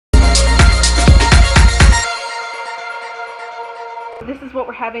This is what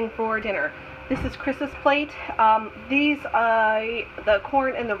we're having for dinner. This is Chris's plate. The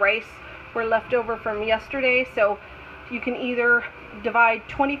corn and the rice were left over from yesterday, so you can either divide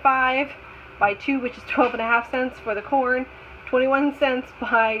 25 by 2, which is 12.5 cents for the corn, 21 cents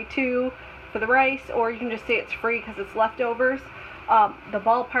by 2 for the rice, or you can just say it's free because it's leftovers. The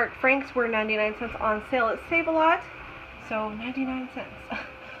ballpark franks were 99 cents on sale at Save-A-Lot, so 99 cents.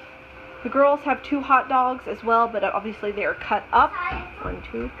 The girls have 2 hot dogs as well, but obviously they are cut up. 1,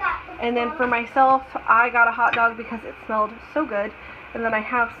 2. And then for myself, I got a hot dog because it smelled so good. And then I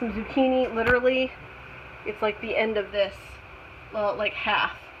have some zucchini. Literally, it's like the end of this, well, like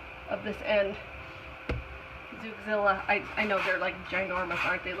half of this end. Zookzilla. I know they're like ginormous,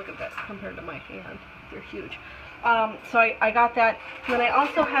 aren't they? Look at this compared to my hand. They're huge. So I got that. And then I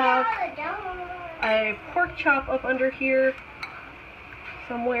also have a pork chop up under here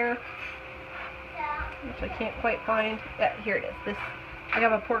somewhere, which I can't quite find. Yeah, here it is. I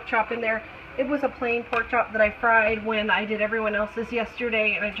have a pork chop in there. It was a plain pork chop that I fried when I did everyone else's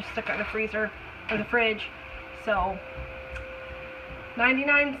yesterday, and I just stuck it in the freezer or the fridge. So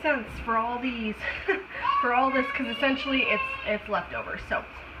 99 cents for all these, for all this, because essentially it's leftovers. So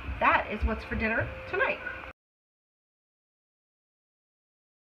that is what's for dinner tonight.